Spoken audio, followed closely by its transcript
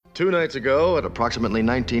2 nights ago, at approximately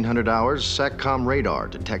 1900 hours, SATCOM radar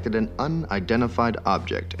detected an unidentified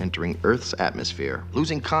object entering Earth's atmosphere,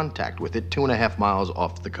 losing contact with it 2.5 miles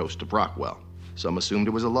off the coast of Rockwell. Some assumed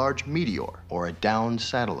it was a large meteor or a downed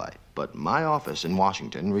satellite. But my office in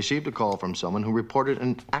Washington received a call from someone who reported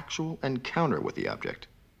an actual encounter with the object.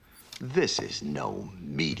 This is no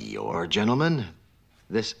meteor, gentlemen.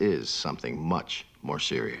 This is something much more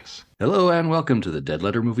serious. Hello and welcome to the Dead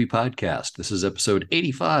Letter Movie Podcast. This is episode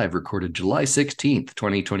 85, recorded July 16th,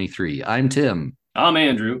 2023. I'm Tim. I'm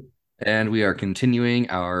Andrew. And we are continuing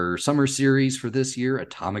our summer series for this year,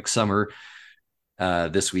 Atomic Summer,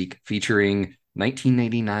 this week featuring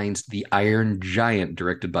 1999's The Iron Giant,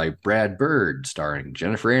 directed by Brad Bird, starring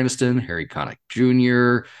Jennifer Aniston, Harry Connick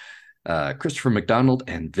Jr., Christopher McDonald,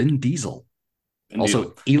 and Vin Diesel.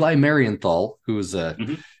 Also, Eli Marienthal, who is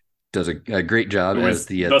does a great job as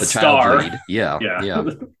the child lead. Yeah.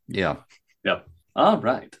 All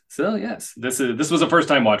right. So yes, this was a first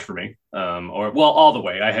time watch for me. All the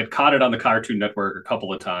way. I had caught it on the Cartoon Network a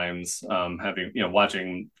couple of times,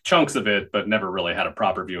 watching chunks of it, but never really had a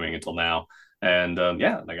proper viewing until now. And I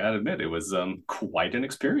gotta admit, it was quite an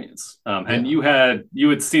experience. And you had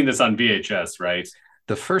seen this on VHS, right?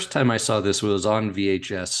 The first time I saw this was on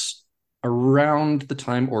VHS around the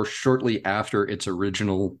time or shortly after its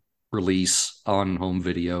original release on home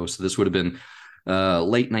video. So this would have been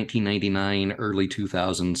late 1999, early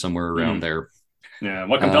 2000, somewhere around there. Yeah.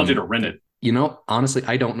 What compelled you to rent it? Honestly,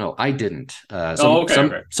 I don't know. I didn't.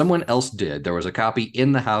 Someone else did. There was a copy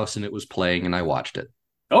in the house and it was playing and I watched it.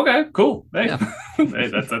 Okay, cool. Hey,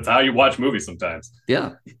 hey, that's how you watch movies sometimes.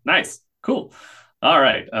 Yeah. Nice. Cool. All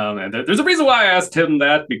right. And there's a reason why I asked him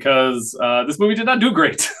that, because this movie did not do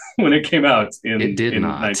great when it came out in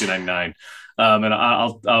 1999. And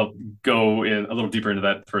I'll go in a little deeper into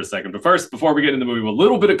that for a second. But first, before we get into the movie, a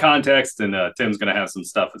little bit of context, and Tim's going to have some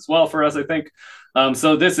stuff as well for us, I think.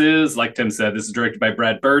 So this is, like Tim said, this is directed by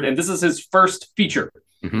Brad Bird, and this is his first feature.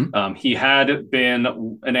 Mm-hmm. He had been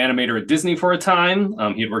an animator at Disney for a time.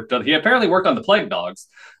 He apparently worked on the Plague Dogs.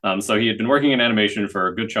 So he had been working in animation for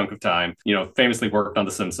a good chunk of time. Famously worked on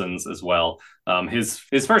The Simpsons as well. His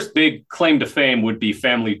first big claim to fame would be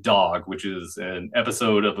Family Dog, which is an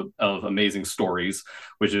episode of Amazing Stories,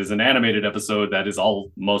 which is an animated episode that is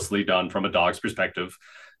all mostly done from a dog's perspective.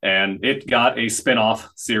 And it got a spin-off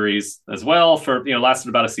series as well for, lasted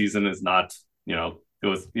about a season. It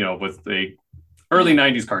was with a early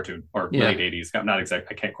 90s cartoon or late 80s. I'm not exact.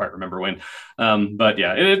 I can't quite remember when. But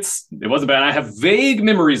yeah, it wasn't bad. I have vague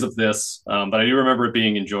memories of this, but I do remember it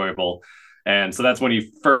being enjoyable. And so that's when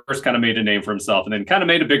he first kind of made a name for himself, and then kind of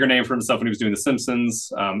made a bigger name for himself when he was doing The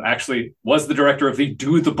Simpsons. Actually was the director of the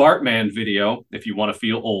Do the Bartman video. If you want to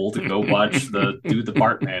feel old, go watch the Do the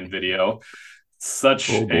Bartman video. Such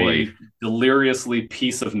a deliriously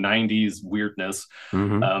piece of 90s weirdness.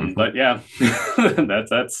 But yeah,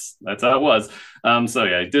 that's how it was.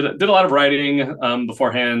 He did a lot of writing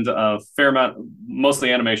beforehand, fair amount,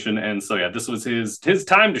 mostly animation. And so, this was his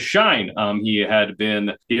time to shine. He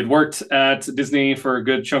had worked at Disney for a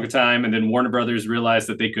good chunk of time, and then Warner Brothers realized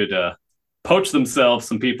that they could poach themselves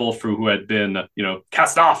some people who had been,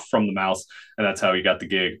 cast off from the mouse. And that's how he got the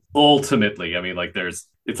gig. Ultimately,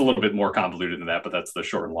 it's a little bit more convoluted than that, but that's the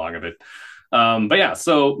short and long of it.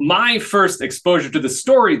 So my first exposure to the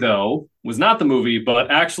story, though, was not the movie,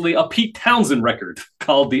 but actually a Pete Townsend record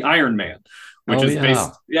called The Iron Man, which is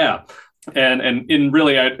based. Yeah. And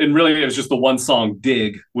really it was just the one song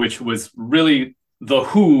Dig, which was really The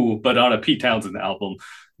Who, but on a Pete Townsend album.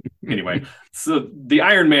 Anyway, so The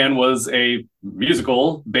Iron Man was a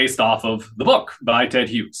musical based off of the book by Ted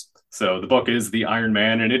Hughes. So the book is The Iron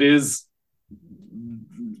Man, and it is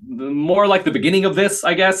more like the beginning of this,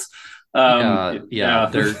 I guess. There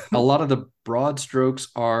a lot of the broad strokes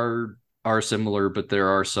are similar, but there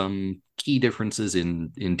are some key differences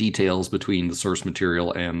in details between the source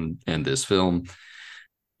material and this film.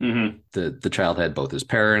 Mm-hmm. The child had both his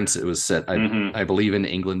parents. It was set, I believe, in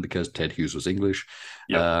England because Ted Hughes was English.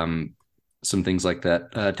 Yep. Some things like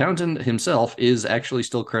that. Townsend himself is actually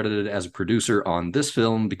still credited as a producer on this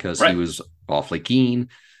film because he was awfully keen.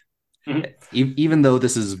 Mm-hmm. Even though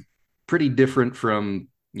this is pretty different from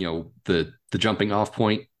the jumping off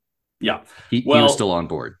point. Yeah, he was still on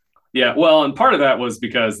board. Yeah, well, and part of that was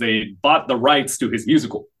because they bought the rights to his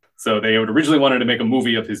musical. So they had originally wanted to make a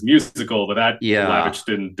movie of his musical, but that lavished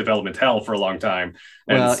in development hell for a long time.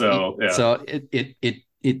 And so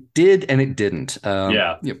it did and it didn't.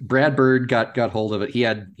 Brad Bird got hold of it. He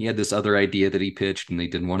had this other idea that he pitched and they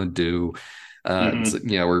didn't want to do.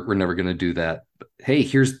 We're never going to do that. But, hey,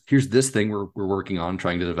 here's this thing we're working on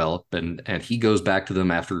trying to develop, and he goes back to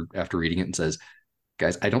them after reading it and says,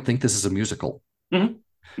 guys, I don't think this is a musical.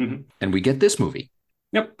 Mm-hmm. Mm-hmm. And we get this movie.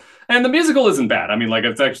 Yep. And the musical isn't bad. I mean, like,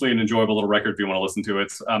 it's actually an enjoyable little record if you want to listen to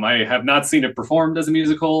it. I have not seen it performed as a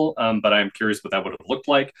musical, but I'm curious what that would have looked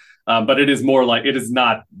like. But it is more like, it is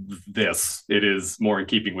not this. It is more in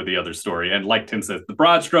keeping with the other story. And like Tim says, the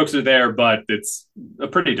broad strokes are there, but it's a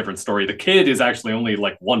pretty different story. The kid is actually only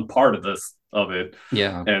like one part of it.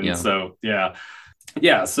 Yeah. And so, yeah.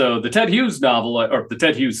 Yeah, so the Ted Hughes novel, or the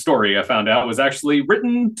Ted Hughes story, I found out was actually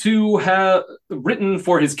written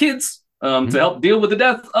for his kids, to help deal with the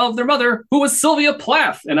death of their mother, who was Sylvia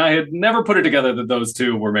Plath. And I had never put it together that those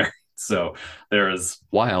two were married. So there is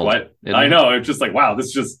wild. I know. It's just like, wow,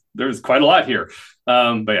 there's quite a lot here.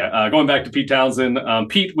 But yeah, going back to Pete Townsend,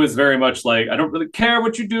 Pete was very much like, I don't really care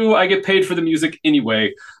what you do. I get paid for the music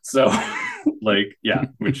anyway. So like, yeah,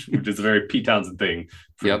 which is a very Pete Townsend thing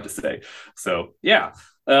for him to say. So yeah.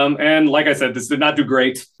 And like I said, this did not do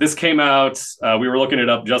great. This came out, we were looking it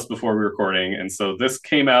up just before we were recording. And so this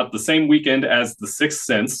came out the same weekend as The Sixth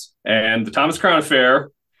Sense and The Thomas Crown Affair.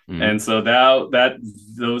 And so that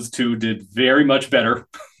those two did very much better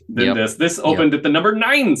than this. This opened at the number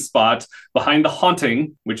 9 spot behind The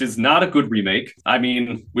Haunting, which is not a good remake. I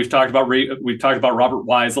mean, we've talked about Robert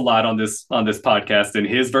Wise a lot on this podcast, and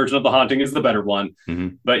his version of The Haunting is the better one.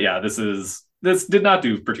 But yeah, this did not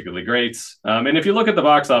do particularly great. And if you look at the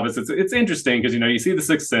box office, it's interesting because, you see The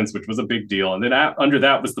Sixth Sense, which was a big deal. And then under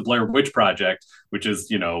that was the Blair Witch Project, which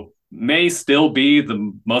is, may still be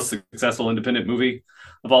the most successful independent movie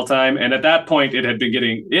of all time. And at that point,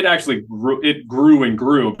 it grew and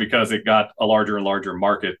grew because it got a larger and larger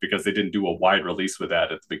market because they didn't do a wide release with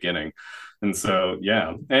that at the beginning. And so,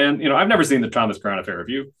 yeah. And, I've never seen the Thomas Crown Affair. Have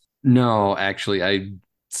you? No, actually,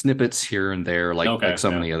 snippets here and there, like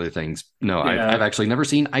so many other things. No, I've actually never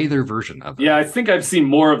seen either version of it. Yeah, I think I've seen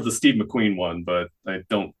more of the Steve McQueen one, but I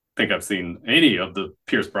don't think I've seen any of the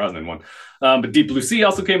Pierce Brosnan one. But Deep Blue Sea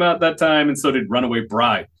also came out at that time, and so did Runaway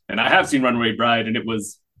Bride. And I have seen Runaway Bride, and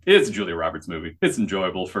it's a Julia Roberts movie. It's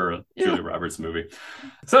enjoyable for a Julia Roberts movie.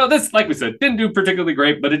 So this, like we said, didn't do particularly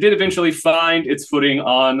great, but it did eventually find its footing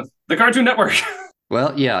on the Cartoon Network.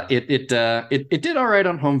 Well, yeah, it did all right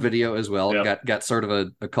on home video as well. Yep. Got sort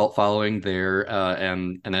of a cult following there,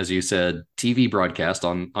 and as you said, TV broadcast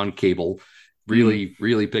on cable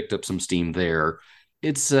really picked up some steam there.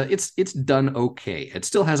 It's done okay. It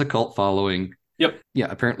still has a cult following. Yep. Yeah.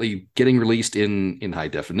 Apparently, getting released in high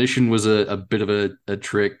definition was a bit of a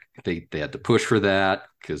trick. They had to push for that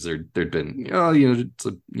because there'd been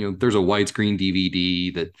there's a widescreen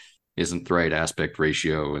DVD that isn't the right aspect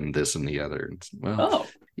ratio and this and the other.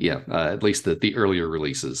 At least the earlier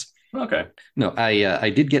releases. Okay. No, I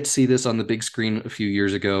did get to see this on the big screen a few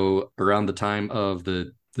years ago around the time of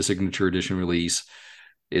the signature edition release.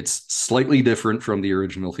 It's slightly different from the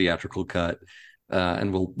original theatrical cut,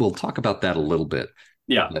 and we'll talk about that a little bit.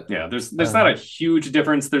 Yeah, There's not a huge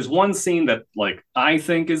difference. There's one scene that I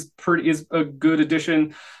think is a good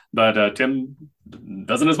addition, but Tim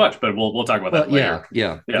doesn't as much. But we'll talk about that later.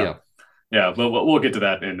 Yeah. But we'll get to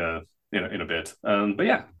that in a bit. But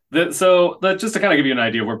yeah. So just to kind of give you an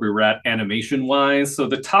idea of where we were at animation wise. So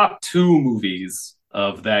the top 2 movies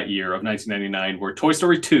of that year of 1999 were Toy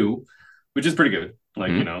Story 2, which is pretty good.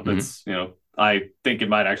 That's I think it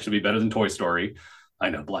might actually be better than Toy Story. I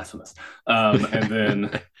know, blasphemous. And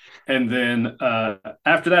then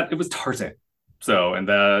after that, it was Tarzan. So, and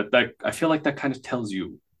that I feel like that kind of tells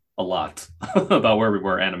you a lot about where we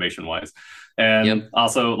were animation wise. And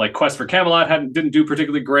also, like, Quest for Camelot didn't do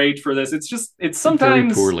particularly great for this. It's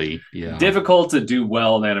sometimes very poorly, difficult to do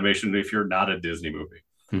well in animation if you're not a Disney movie.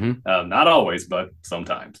 Not always, but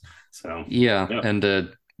sometimes. So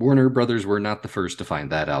and Warner Brothers were not the first to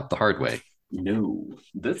find that out the hard way. No.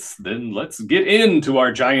 Then let's get into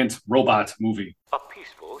our giant robot movie. A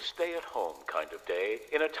peaceful, stay-at-home kind of day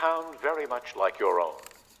in a town very much like your own.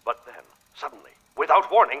 But then, suddenly,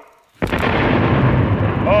 without warning...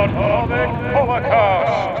 Atomic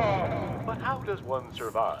Holocaust! But how does one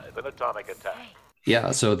survive an atomic attack?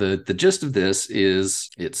 Yeah, so the gist of this is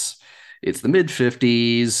it's the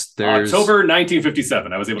mid-50s. There's October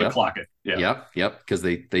 1957. I was able to clock it. Yeah. Yep, because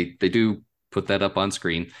they do put that up on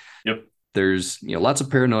screen. Yep. There's lots of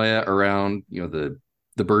paranoia around the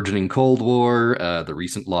burgeoning Cold War, the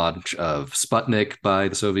recent launch of Sputnik by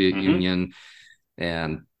the Soviet Union,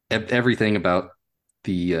 and everything about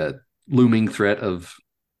the looming threat of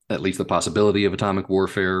at least the possibility of atomic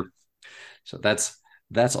warfare. So that's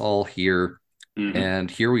all here, and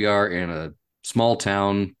here we are in a small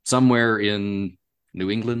town somewhere in New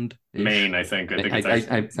England, Maine. I think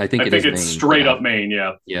it's Maine. straight up Maine.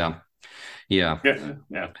 Yeah. Yeah.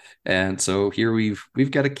 Yeah. And so here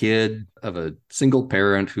we've got a kid of a single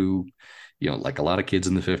parent who, like a lot of kids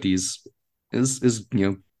in the 50s, is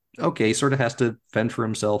okay, sort of has to fend for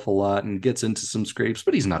himself a lot and gets into some scrapes,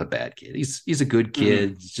 but he's not a bad kid. He's a good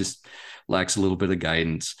kid. He just lacks a little bit of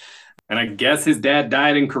guidance. And I guess his dad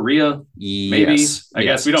died in Korea. Maybe. Yes, I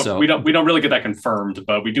guess we don't really get that confirmed,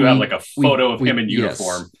 but we do have like a photo of him in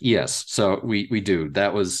uniform. Yes. So we do.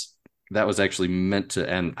 That was actually meant to,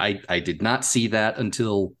 and I did not see that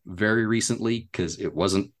until very recently because it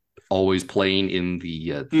wasn't always playing in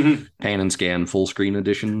the pan and scan full screen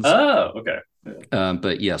editions. Oh, okay.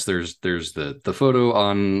 But yes, there's the photo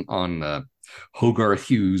on Hogarth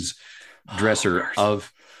Hughes' dresser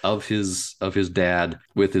of his dad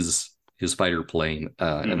with his fighter plane,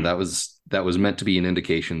 and that was meant to be an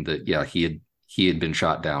indication that he had been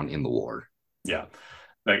shot down in the war. Yeah,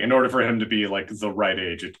 like in order for him to be like the right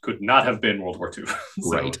age, it could not have been World War II.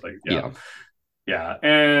 So, right. Yeah,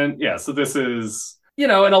 and so this is in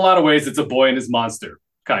a lot of ways it's a boy and his monster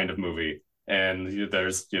kind of movie. And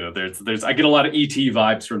there's I get a lot of ET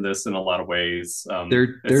vibes from this in a lot of ways.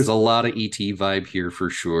 There's a lot of ET vibe here for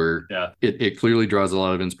sure. Yeah, it clearly draws a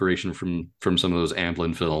lot of inspiration from some of those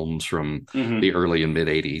Amblin films from the early and mid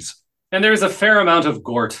 80s. And there's a fair amount of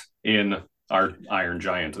Gort in our Iron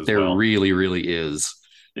Giant as well. There really, really is.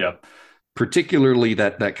 Yep. Particularly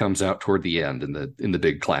that comes out toward the end in the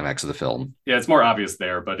big climax of the film. Yeah, it's more obvious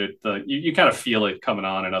there, but you kind of feel it coming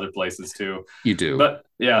on in other places too. You do. But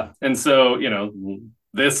yeah, and so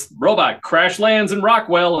this robot crash lands in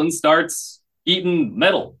Rockwell and starts eating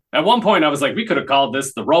metal. At one point, I was like, we could have called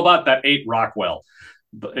this the robot that ate Rockwell.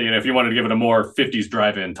 But, if you wanted to give it a more 50s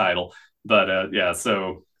drive-in title. But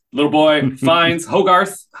so little boy finds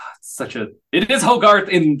Hogarth. It is Hogarth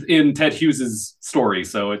in Ted Hughes's story,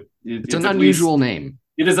 so it's an unusual name.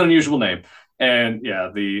 It is an unusual name. And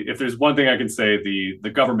if there's one thing I can say,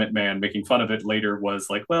 the government man making fun of it later was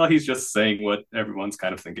like, well, he's just saying what everyone's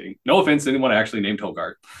kind of thinking. No offense to anyone actually named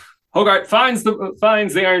Hogarth. Hogarth finds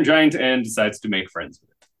the Iron Giant and decides to make friends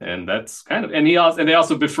with it. And that's kind of, and they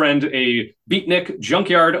also befriend a beatnik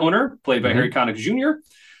junkyard owner played by Harry Connick Jr.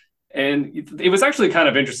 And it was actually kind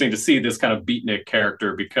of interesting to see this kind of beatnik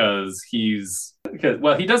character because he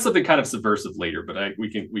does something kind of subversive later, but we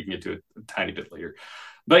can get to it a tiny bit later.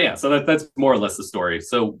 But so that's more or less the story.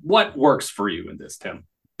 So what works for you in this, Tim?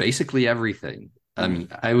 Basically everything. I mean,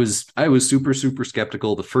 I was super, super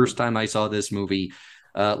skeptical the first time I saw this movie,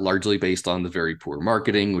 largely based on the very poor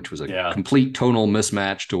marketing, which was a complete tonal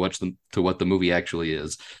mismatch to what the movie actually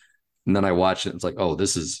is. And then I watched it and it's like, oh,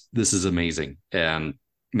 this is amazing. And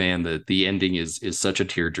man, the ending is such a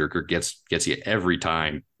tearjerker, gets you every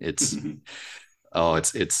time. It's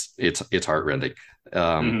it's heartrending. You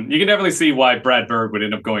can definitely see why Brad Bird would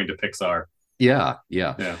end up going to Pixar. Yeah.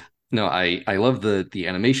 No, I love the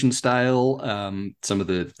animation style. Some of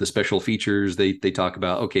the special features they talk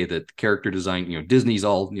about. Okay, the character design. Disney's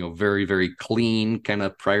all very, very clean. Kind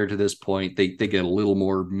of prior to this point, they get a little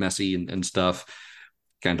more messy and stuff.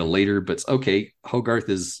 Kind of later, but okay, Hogarth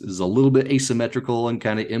is a little bit asymmetrical and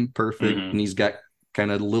kind of imperfect, and he's got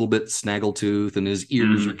kind of a little bit snaggletooth, and his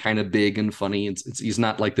ears are kind of big and funny. He's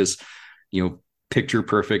not like this, picture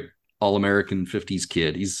perfect all-American 50s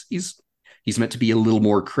kid. He's meant to be a little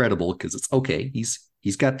more credible because it's okay.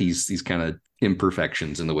 He's got these kind of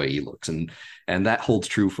imperfections in the way he looks, and that holds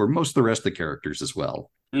true for most of the rest of the characters as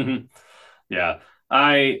well. Yeah,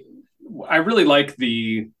 I really like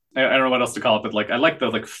the. I don't know what else to call it, but I like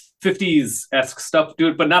the 50s-esque stuff,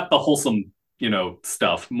 dude, but not the wholesome,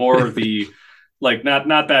 stuff. More the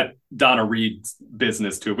not that Donna Reed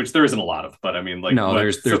business to it, which there isn't a lot of, but I mean,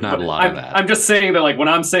 there's not a lot of that. I'm just saying that when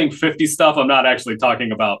I'm saying 50 stuff, I'm not actually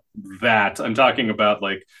talking about that. I'm talking about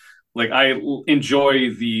I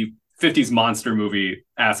enjoy the 50s monster movie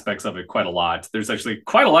aspects of it quite a lot. There's actually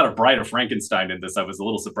quite a lot of Bride of Frankenstein in this. I was a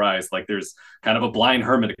little surprised. There's kind of a Blind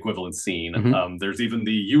Hermit equivalent scene. There's even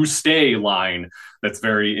the "You Stay" line that's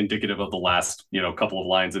very indicative of the last couple of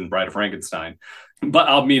lines in Bride of Frankenstein. But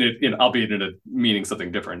albeit it meaning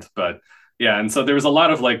something different. But yeah, and so there was a lot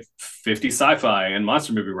of 50 sci-fi and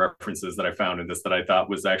monster movie references that I found in this that I thought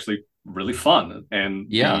was actually really fun.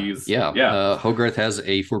 And Hogarth has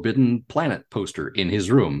a Forbidden Planet poster in his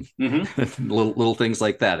room. little things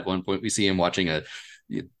like that. At one point, we see him watching a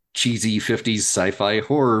cheesy 50s sci-fi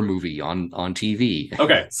horror movie on TV.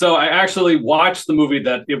 Okay, so I actually watched the movie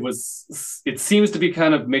that it seems to be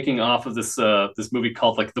kind of making off of this movie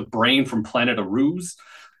called The Brain from Planet of Ruse.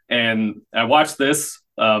 And I watched this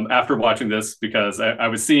after watching this because I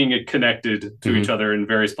was seeing it connected to each other in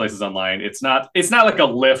various places online. It's not like a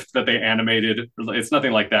lift that they animated. It's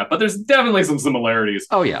nothing like that, but there's definitely some similarities.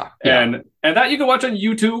 Oh yeah. And that you can watch on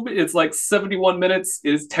YouTube. It's like 71 minutes.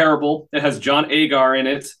 It is terrible. It has John Agar in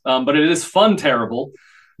it, but it is fun terrible.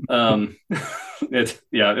 At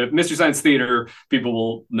Mystery Science Theater, people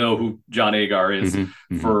will know who John Agar is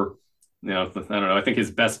for. I don't know. I think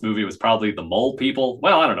his best movie was probably The Mole People.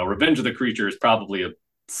 Well, I don't know. Revenge of the Creature is probably a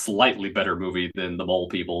slightly better movie than The Mole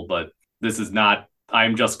People, but this is not.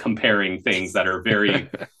 I'm just comparing things that are very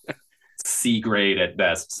C grade at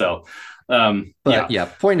best. So,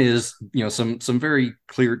 point is, some very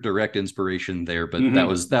clear, direct inspiration there, but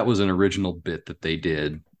that was an original bit that they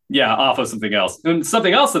did. Yeah, off of something else. And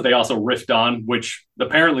something else that they also riffed on, which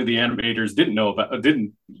apparently the animators didn't know about,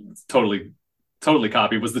 didn't totally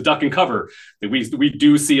copy, was the duck and cover. We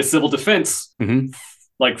do see a civil defense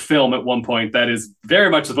like film at one point that is very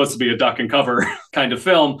much supposed to be a duck and cover kind of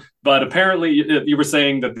film, but apparently you were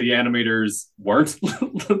saying that the animators weren't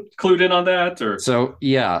clued in on that, or so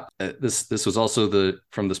this was also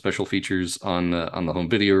from the special features on the home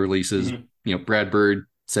video releases. Brad Bird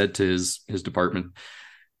said to his department,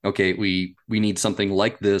 okay, we need something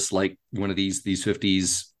like this, like one of these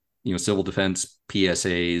 50s civil defense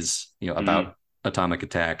PSAs about atomic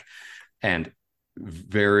attack, and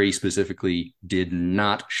very specifically did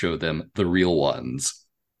not show them the real ones,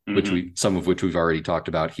 some of which we've already talked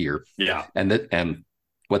about here. And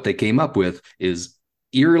what they came up with is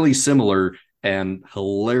eerily similar and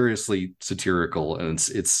hilariously satirical, and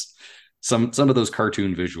it's some of those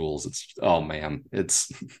cartoon visuals.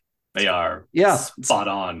 They are spot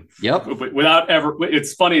on. Yep. Without ever,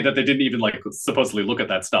 it's funny that they didn't even supposedly look at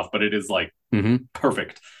that stuff, but it is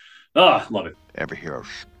perfect. Love it. Ever hear of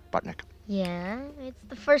Sputnik? Yeah, it's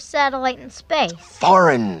the first satellite in space.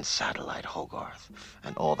 Foreign satellite, Hogarth,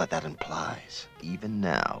 and all that implies. Even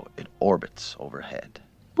now, it orbits overhead.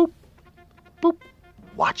 Boop, boop,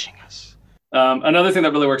 watching us. Another thing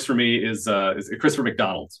that really works for me is Christopher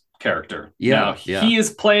McDonald's character. He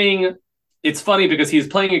is playing. It's funny because he's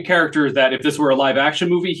playing a character that if this were a live action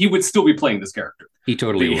movie, he would still be playing this character. He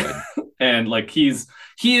totally would. And he's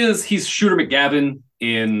Shooter McGavin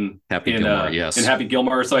in Happy Gilmore, yes. In Happy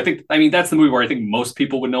Gilmore. So that's the movie where I think most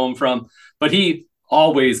people would know him from. But he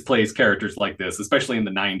always plays characters like this, especially in the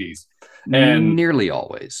 90s. And nearly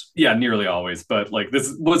always. Yeah, nearly always. But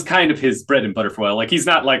this was kind of his bread and butter for a while. He's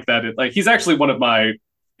not like that. He's actually one of my.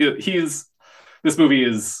 This movie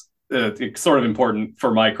is. Sort of important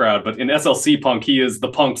for my crowd, but in SLC Punk, he is the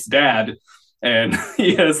punk's dad, and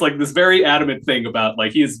he has this very adamant thing about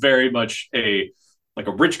he is very much a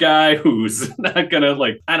rich guy who's not gonna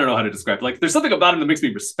I don't know how to describe it. There's something about him that makes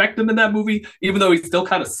me respect him in that movie, even though he still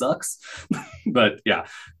kind of sucks. but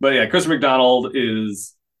Christopher McDonald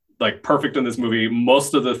is perfect in this movie.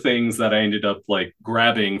 Most of the things that I ended up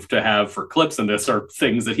grabbing to have for clips in this are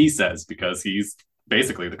things that he says, because he's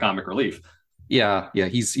basically the comic relief. Yeah,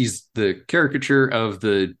 he's the caricature of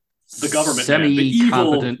the government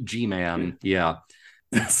semi-competent G-man. Yeah,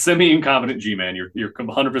 semi-incompetent G-man. You're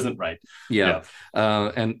 100% right. Yeah.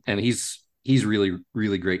 And he's really,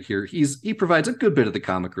 really great here. He provides a good bit of the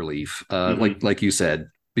comic relief, like you said.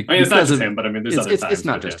 It's not just him, but there's other times. It's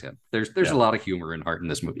not just him. There's a lot of humor and heart in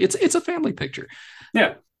this movie. It's a family picture.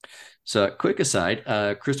 Yeah. So, quick aside,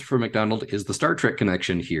 Christopher McDonald is the Star Trek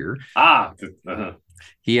connection here.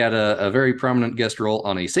 He had a very prominent guest role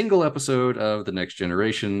on a single episode of The Next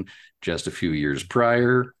Generation just a few years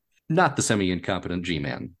prior. Not the semi-incompetent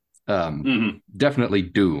G-Man. Definitely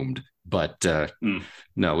doomed, but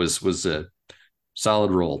no, was a solid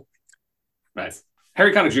role. Nice.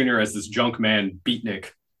 Harry Connick Jr. as this junk man beatnik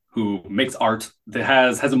who makes art that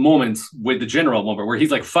has a moment with the general moment where he's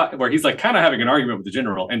kind of having an argument with the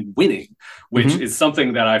general and winning, which is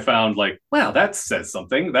something that I found wow, that says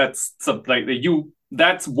something. That's something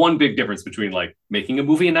that's one big difference between making a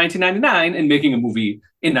movie in 1999 and making a movie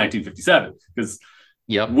in 1957, because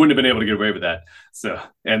wouldn't have been able to get away with that. So,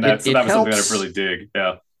 and that was something that I really dig.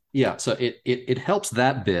 Yeah. So it helps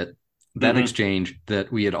that bit, that exchange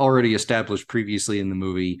that we had already established previously in the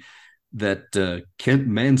movie, that Kent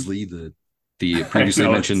Mansley, the previously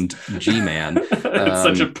mentioned G-Man, it's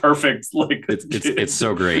such a perfect it's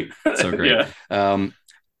so great, so great.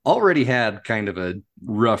 Already had kind of a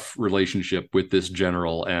rough relationship with this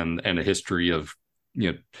general and a history of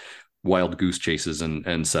wild goose chases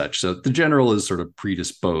and such. So the general is sort of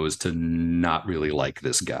predisposed to not really like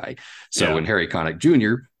this guy. So when Harry Connick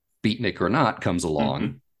Jr., beatnik or not, comes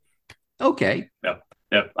along, okay.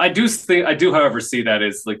 Yeah, I do, however, see that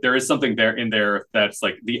as there is something in there that's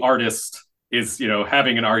the artist is,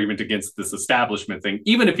 having an argument against this establishment thing,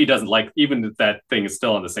 even if he doesn't like, even if that thing is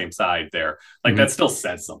still on the same side there, like that still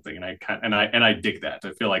says something. And I dig that.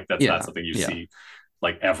 I feel like that's not something you see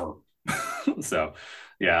like ever. So,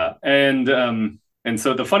 yeah. And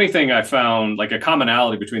so the funny thing I found, like a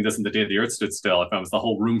commonality between this and The Day the Earth Stood Still, I found was the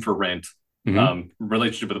whole room for rent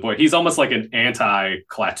relationship with the boy. He's almost like an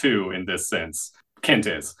anti-Klaatu in this sense. Kent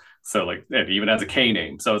is. So like it even has a K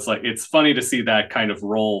name. So it's like, it's funny to see that kind of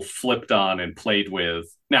role flipped on and played with.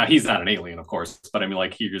 Now he's not an alien, of course, but I mean,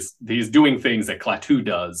 like he's doing things that Klaatu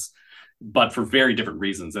does, but for very different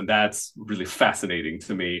reasons. And that's really fascinating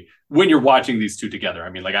to me when you're watching these two together.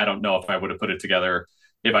 I mean, like, I don't know if I would have put it together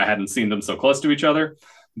if I hadn't seen them so close to each other,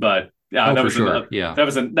 but yeah, that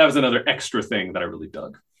was another extra thing that I really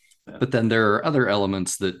dug. Yeah. But then there are other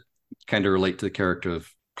elements that kind of relate to the character of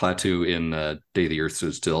Klaatu in Day the Earth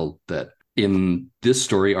Stood Still that in this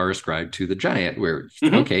story are ascribed to the giant, where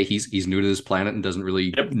okay, he's new to this planet and doesn't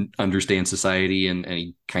really understand society, and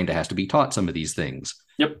he kind of has to be taught some of these things.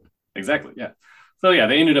 Yep, exactly. Yeah. So yeah,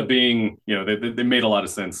 they ended up being, they made a lot of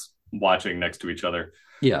sense watching next to each other.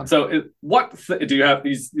 Yeah. So do you have?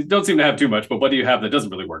 You don't seem to have too much, but what do you have that doesn't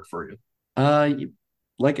really work for you?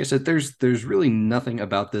 Like I said, there's really nothing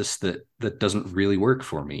about this that doesn't really work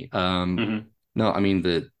for me. No, I mean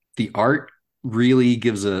the art really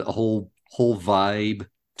gives a whole vibe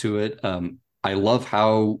to it. I love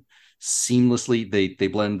how seamlessly they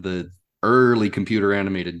blend the early computer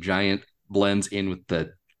animated giant blends in with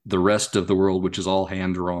the rest of the world, which is all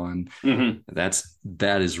hand drawn.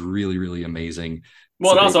 That is really, really amazing.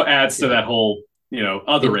 Well, so it also adds to that whole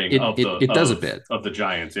othering it does a bit of the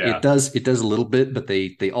giants. Yeah, it does a little bit, but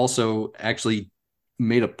they also actually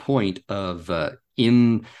made a point of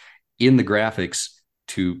in the graphics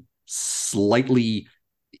to slightly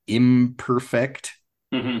imperfect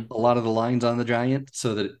a lot of the lines on the giant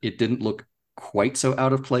so that it didn't look quite so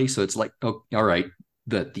out of place. So it's like, oh, all right,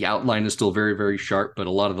 the outline is still very, very sharp, but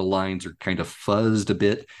a lot of the lines are kind of fuzzed a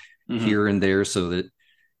bit here and there so that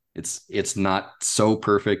it's not so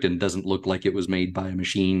perfect and doesn't look like it was made by a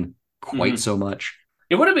machine quite so much.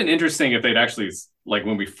 It would have been interesting if they'd actually, like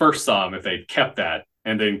when we first saw him, if they'd kept that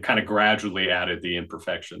and then kind of gradually added the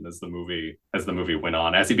imperfection as the movie went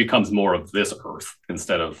on, as he becomes more of this Earth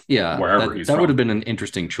instead of wherever he's from. That would have been an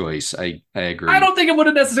interesting choice. I agree. I don't think it would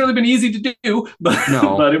have necessarily been easy to do, but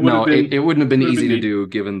but it wouldn't have been easy to do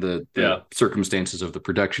given the circumstances of the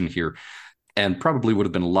production here, and probably would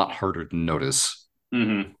have been a lot harder to notice.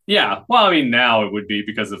 Yeah. Well, I mean, now it would be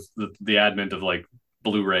because of the advent of like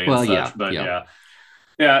Blu-ray and such, but yeah.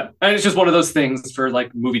 And it's just one of those things for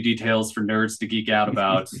like movie details for nerds to geek out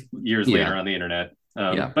about years later on the internet.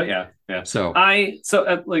 But yeah. So go on.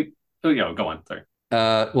 Sorry.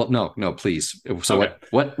 Well, no, please. So okay.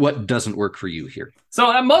 What doesn't work for you here?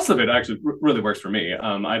 So most of it actually really works for me.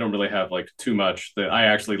 I don't really have like too much that I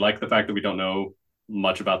actually like the fact that we don't know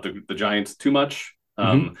much about the giants too much.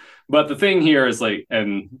 But the thing here is like,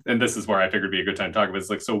 and this is where I figured it'd be a good time to talk about, is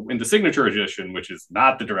like, so in the signature edition, which is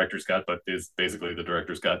not the director's cut, but is basically the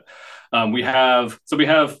director's cut, we have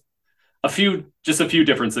a few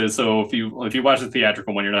differences. So if you watch the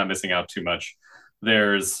theatrical one, you're not missing out too much.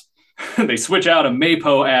 They switch out a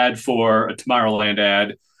Maypo ad for a Tomorrowland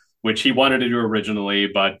ad, which he wanted to do originally,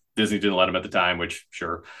 but Disney didn't let him at the time, which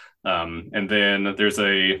sure. And then there's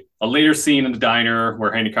a later scene in the diner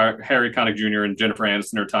where Harry Connick Jr. and Jennifer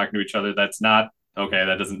Aniston are talking to each other. That's not okay.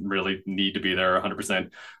 That doesn't really need to be there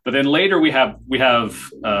 100%. But then later we have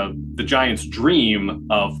the giant's dream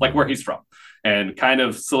of like where he's from, and kind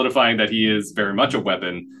of solidifying that he is very much a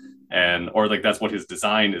weapon, or like that's what his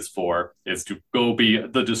design is for, is to go be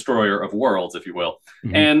the destroyer of worlds, if you will.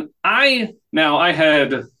 And I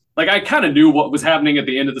kind of knew what was happening at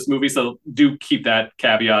the end of this movie, so do keep that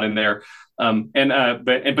caveat in there.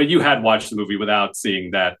 But you had watched the movie without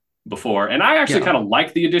seeing that before, and I actually kind of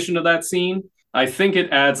like the addition of that scene. I think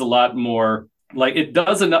it adds a lot more. Like it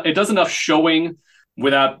does enough showing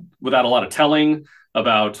without a lot of telling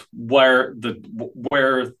about where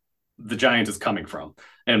the giant is coming from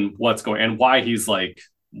and what's going and why he's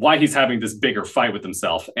having this bigger fight with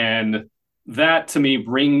himself, and that to me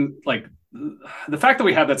the fact that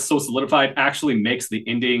we have that so solidified actually makes the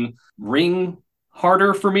ending ring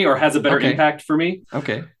harder for me, or has a better impact for me.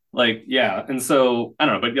 Okay. Like, yeah. And so I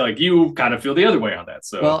don't know, but like you kind of feel the other way on that.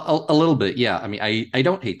 So, well, a little bit. Yeah. I mean, I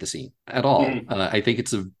don't hate the scene at all. I think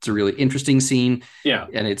it's a really interesting scene. Yeah.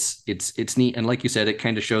 And it's neat. And like you said, it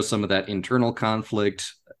kind of shows some of that internal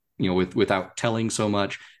conflict, without telling so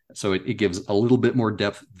much. So it gives a little bit more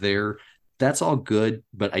depth there. That's all good.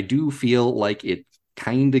 But I do feel like it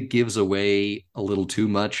kind of gives away a little too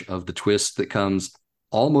much of the twist that comes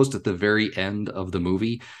almost at the very end of the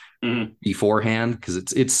movie beforehand, because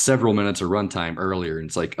it's several minutes of runtime earlier. And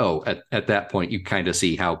it's like, oh, at that point, you kind of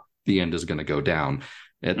see how the end is going to go down.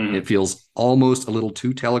 It feels almost a little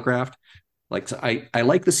too telegraphed. Like, so I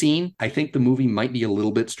like the scene. I think the movie might be a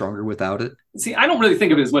little bit stronger without it. See, I don't really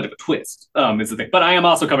think of it as much of a twist, is the thing. But I am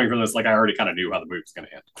also coming from this, like, I already kind of knew how the movie was going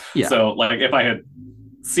to end. Yeah. So, like, if I had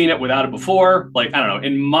seen it without it before, like, I don't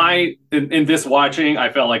know, in this watching,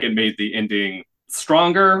 I felt like it made the ending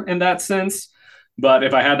stronger in that sense. But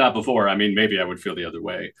if I had not before, I mean, maybe I would feel the other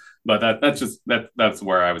way. But that's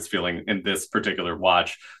where I was feeling in this particular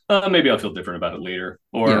watch. Maybe I'll feel different about it later,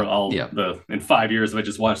 or in 5 years if I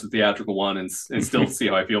just watch the theatrical one and still see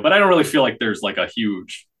how I feel. But I don't really feel like there's like a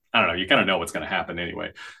huge, I don't know. You kind of know what's going to happen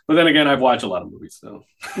anyway. But then again, I've watched a lot of movies, so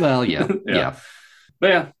well, yeah. But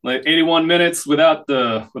yeah, like 81 minutes without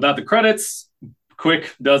the credits.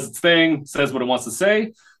 Quick does its thing, says what it wants to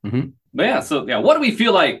say. But yeah, what do we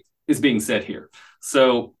feel like is being said here?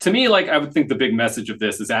 So to me, like, I would think the big message of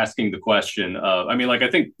this is asking the question of, I mean, like,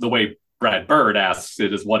 I think the way Brad Bird asks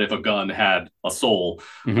it is, what if a gun had a soul?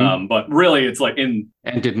 But really it's like and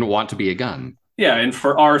didn't want to be a gun. Yeah. And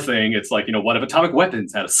for our thing, it's like, what if atomic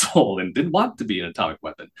weapons had a soul and didn't want to be an atomic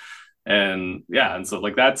weapon? And yeah. And so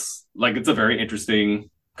like, that's like, it's a very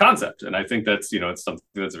interesting concept. And I think that's, it's something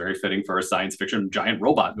that's very fitting for a science fiction giant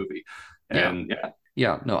robot movie. And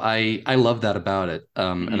Yeah, no, I love that about it.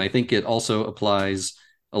 And I think it also applies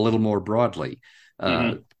a little more broadly.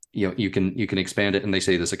 You can expand it, and they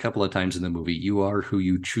say this a couple of times in the movie. You are who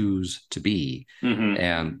you choose to be.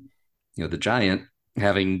 And the giant,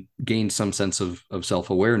 having gained some sense of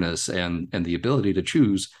self-awareness and the ability to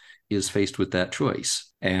choose, is faced with that choice.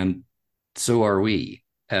 And so are we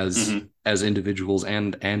as individuals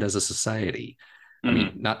and as a society. I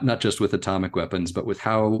mean, not just with atomic weapons, but with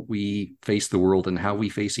how we face the world and how we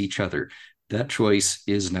face each other. That choice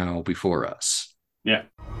is now before us. Yeah.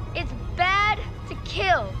 It's bad to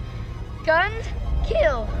kill. Guns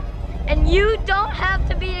kill. And you don't have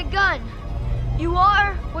to be a gun. You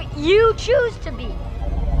are what you choose to be.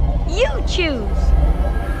 You choose.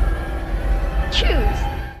 Choose.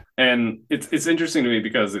 And it's interesting to me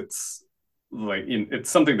because it's like it's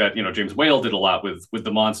something that James Whale did a lot with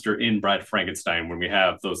the monster in Bride Frankenstein, when we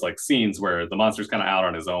have those like scenes where the monster's kind of out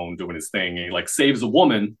on his own doing his thing, and he like saves a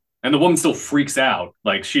woman, and the woman still freaks out.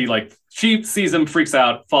 Like she sees him, freaks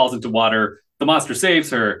out, falls into water. The monster saves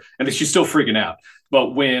her, and then she's still freaking out. But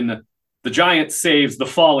when the giant saves the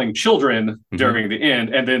falling children during the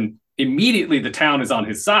end, and then immediately the town is on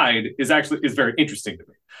his side, is very interesting to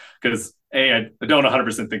me, because I don't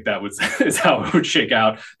 100% think that is how it would shake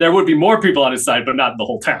out. There would be more people on his side, but not the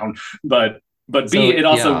whole town. But B, it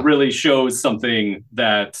also really shows something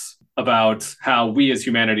about how we as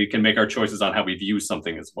humanity can make our choices on how we view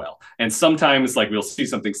something as well. And sometimes, like, we'll see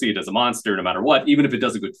it as a monster no matter what, even if it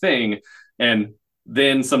does a good thing. And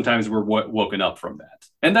then sometimes we're woken up from that.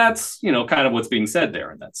 And that's, kind of what's being said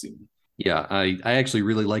there in that scene. Yeah, I actually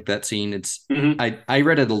really like that scene. It's I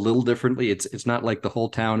read it a little differently. It's not like the whole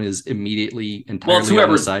town is immediately entirely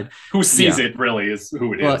on the side. Who sees it really is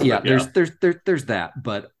who it is. Well, yeah, there's that,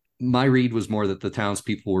 but my read was more that the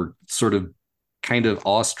townspeople were sort of kind of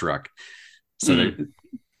awestruck. So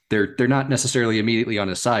they're not necessarily immediately on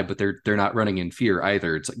his side, but they're not running in fear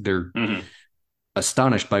either. It's like they're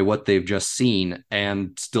astonished by what they've just seen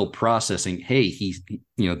and still processing, hey,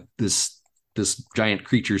 this giant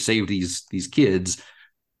creature saved these kids,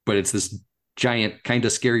 but it's this giant kind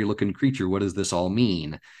of scary looking creature. What does this all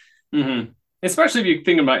mean? Especially if you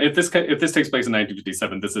think about if this takes place in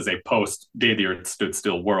 1957, this is a post Day the Earth Stood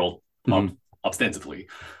Still world, ostensibly.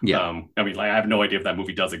 I mean, like, I have no idea if that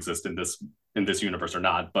movie does exist in this universe or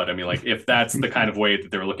not, but I mean, like, if that's the kind of way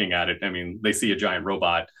that they're looking at it, I mean, they see a giant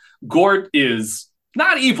robot. Gort is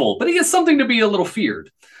not evil, but he is something to be a little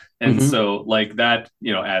feared, and so like that,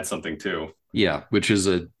 adds something too. Yeah, which is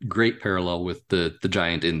a great parallel with the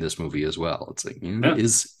giant in this movie as well. It's like,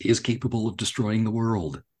 is capable of destroying the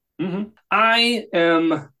world. I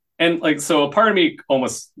am, and like, so a part of me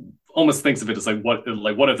almost thinks of it as like,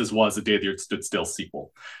 what if this was a Day the Earth Stood Still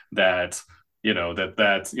sequel? That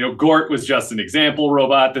Gort was just an example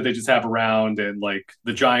robot that they just have around, and like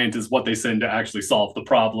the giant is what they send to actually solve the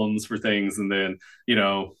problems for things, and then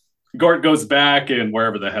Gort goes back and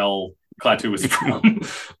wherever the hell Klaatu is from.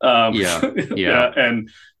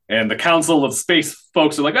 And the Council of Space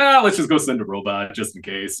folks are like, let's just go send a robot just in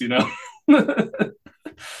case,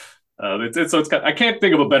 I can't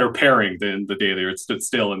think of a better pairing than the Day the Earth Stood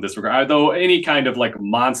Still in this regard. Though any kind of like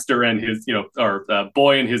monster and his, or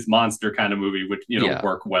boy and his monster kind of movie would,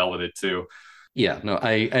 work well with it too. Yeah, no,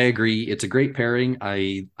 I agree. It's a great pairing.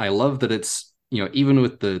 I love that it's even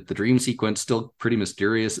with the dream sequence, still pretty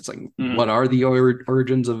mysterious. It's like, what are the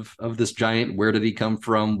origins of this giant? Where did he come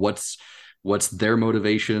from? What's their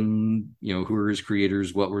motivation? Who are his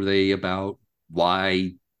creators? What were they about?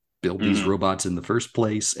 Why build these robots in the first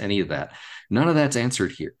place? Any of that. None of that's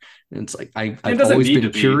answered here. And it's like, I've always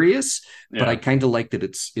been curious, but I kind of like that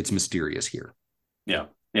it's mysterious here. Yeah.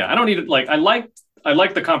 I don't need it. Like, I like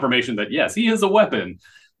the confirmation that yes, he is a weapon,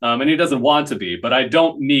 and he doesn't want to be, but I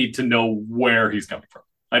don't need to know where he's coming from.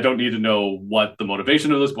 I don't need to know what the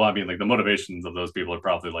motivation of those. Well, I mean, like, the motivations of those people are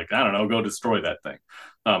probably like, I don't know, go destroy that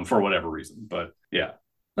thing, for whatever reason. But yeah.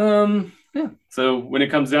 So when it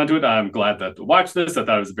comes down to it, I'm glad that to watch this. I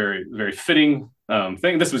thought it was a very, very fitting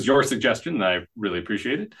thing. This was your suggestion, and I really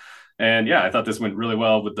appreciate it. And yeah, I thought this went really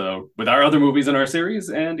well with our other movies in our series.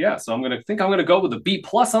 And yeah, so I'm gonna go with a B+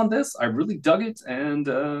 on this. I really dug it, and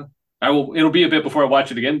it'll be a bit before I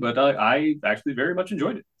watch it again, but I actually very much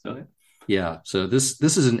enjoyed it. So yeah. Yeah, so this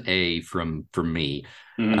is an A from me.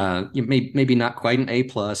 Maybe not quite an A+,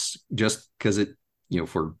 just because it,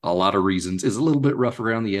 for a lot of reasons, is a little bit rough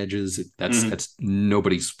around the edges. That's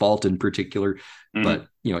nobody's fault in particular, but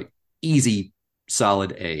easy,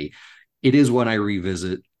 solid A. It is one I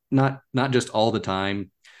revisit, not just all the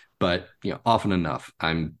time, but often enough.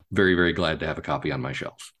 I'm very, very glad to have a copy on my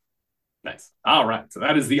shelf. Nice. All right, so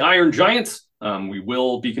that is The Iron Giant. We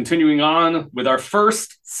will be continuing on with our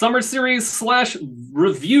first summer series /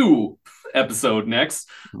 review episode next.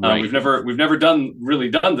 Right. We've never really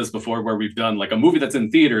done this before, where we've done like a movie that's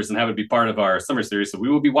in theaters and have it be part of our summer series. So we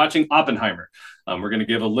will be watching Oppenheimer. We're going to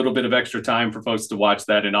give a little bit of extra time for folks to watch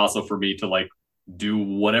that, and also for me to like do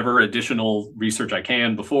whatever additional research I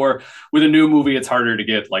can before. With a new movie, it's harder to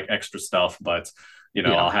get like extra stuff, but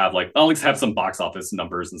I'll at least have some box office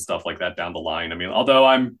numbers and stuff like that down the line. I mean, although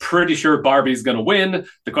I'm pretty sure Barbie's going to win,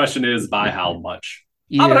 the question is by how much.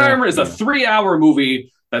 Oppenheimer is a 3-hour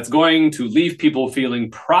movie that's going to leave people feeling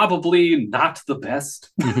probably not the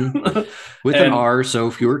best. With an R, so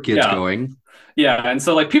fewer kids going. Yeah, and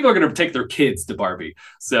so like people are going to take their kids to Barbie.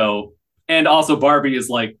 So, and also Barbie is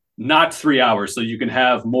like not 3 hours, so you can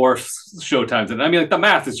have more show times. And I mean, like, the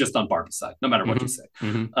math is just on Barbie's side, no matter what you say.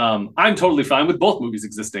 I'm totally fine with both movies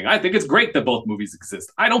existing. I think it's great that both movies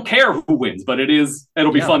exist. I don't care who wins, but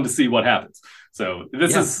it'll be fun to see what happens. So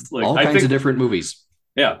this is like all kinds of different movies.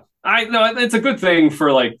 Yeah. I know it's a good thing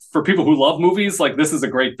for people who love movies. Like, this is a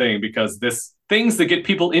great thing, because things that get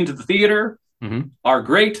people into the theater are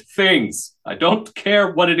great things. I don't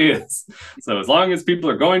care what it is. So as long as people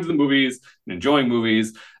are going to the movies and enjoying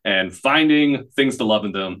movies and finding things to love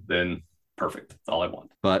in them, then perfect. That's all I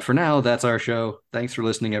want. But for now, that's our show. Thanks for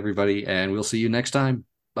listening, everybody, and we'll see you next time.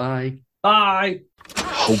 Bye. Bye.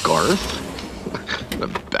 Hogarth?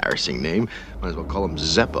 Embarrassing name. Might as well call him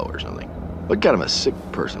Zeppo or something. What kind of a sick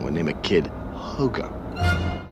person would name a kid Hogarth?